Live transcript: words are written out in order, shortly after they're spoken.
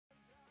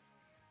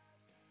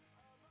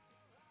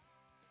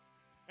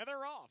And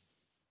they're off.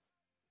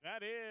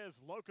 That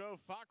is Loco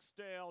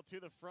Foxdale to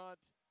the front.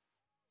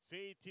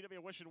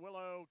 CTW Wish and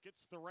Willow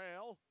gets the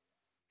rail.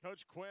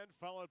 Coach Quinn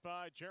followed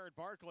by Jared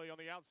Barkley on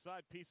the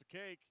outside, piece of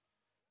cake.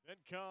 Then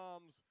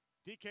comes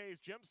DK's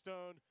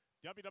Gemstone.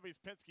 WW's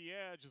Penske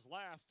Edge is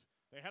last.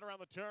 They head around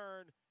the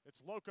turn.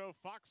 It's Loco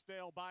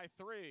Foxdale by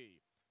 3.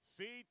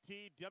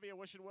 CTW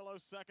Wish and Willow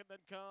second. Then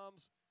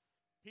comes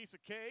Piece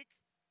of Cake.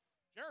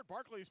 Jared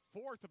Barkley's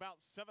fourth,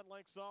 about 7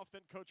 lengths off.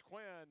 Then Coach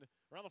Quinn.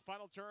 Around the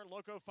final turn,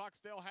 Loco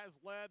Foxdale has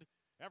led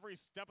every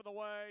step of the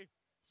way.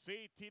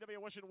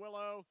 CTW Wish and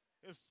Willow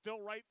is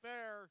still right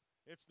there.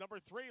 It's number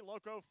 3,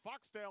 Loco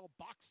Foxdale,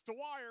 box to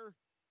wire.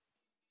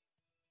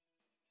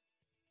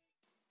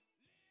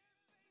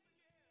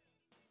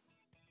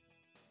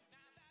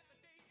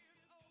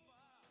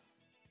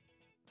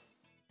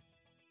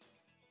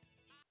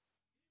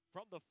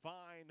 From the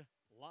Fine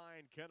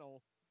Line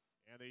Kennel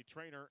and the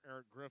trainer,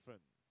 Eric Griffin.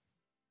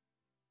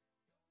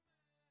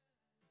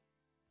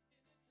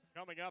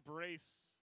 Coming up, race